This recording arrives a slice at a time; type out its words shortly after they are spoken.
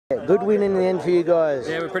Good win in the end for you guys.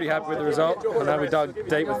 Yeah, we're pretty happy with the result. I know we dug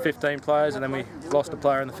deep with 15 players and then we lost a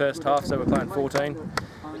player in the first half, so we're playing 14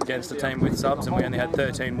 against a team with subs, and we only had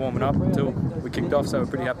 13 warming up until we kicked off, so we're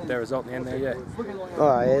pretty happy with their result in the end there, yeah.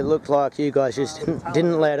 Oh, it looked like you guys just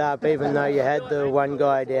didn't let up, even though you had the one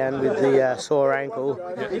guy down with the sore ankle.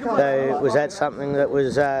 So was that something that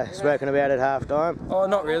was spoken about at half time? Oh,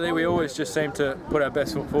 not really. We always just seem to put our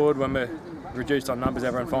best foot forward. When we're reduced on numbers,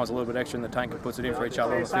 everyone finds a little bit extra in the tank and puts it in for each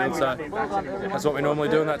other on the field. So that's what we normally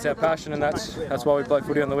do, and that's our passion, and that's why we play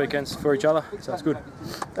footy on the weekends for each other. So it's good.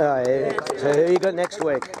 Oh, yeah. So who you got next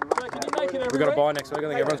week? We've got a bye next week. I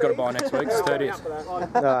think everyone's got a bye next week. It's 30th.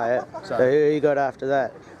 Oh, yeah. So who you got after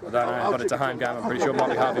that? I don't know, but it's a home game. I'm pretty sure it might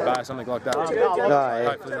be Harvey Bay or something like that. Oh, yeah.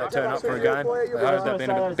 Hopefully they turn up for a game. I hope they've been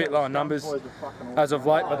a bit low in numbers as of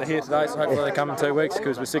late, but they're here today, so hopefully they come in 2 weeks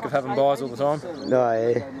because we're sick of having byes all the time. Oh,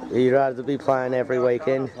 yeah. You'd rather be playing every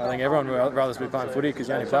weekend? I think everyone would rather be playing footy because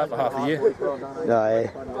you only play it for half a year. Oh,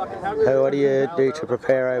 yeah. So what do you do to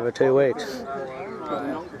prepare over 2 weeks?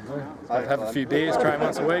 Have a few beers, train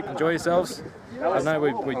once a week, enjoy yourselves. I know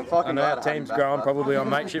I know our team's grown probably on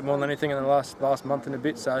mateship more than anything in the last month and a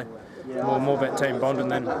bit, so more about team bonding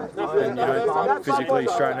than you know, physically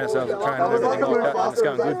straightening ourselves at training and everything like that, and it's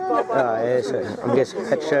going good. Oh, yeah, so I'm guessing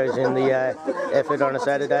that shows in the effort on a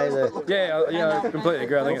Saturday. Yeah, I completely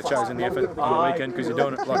agree. I think it shows in the effort on the weekend because you're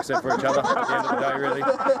doing it, like I said, for each other at the end of the day, really.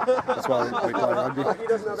 That's why we play rugby.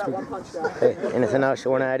 It's good. Hey, anything else you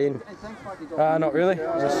want to add in? Not really.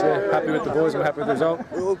 Just happy with the boys. We're happy with the result.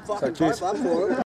 So cheers.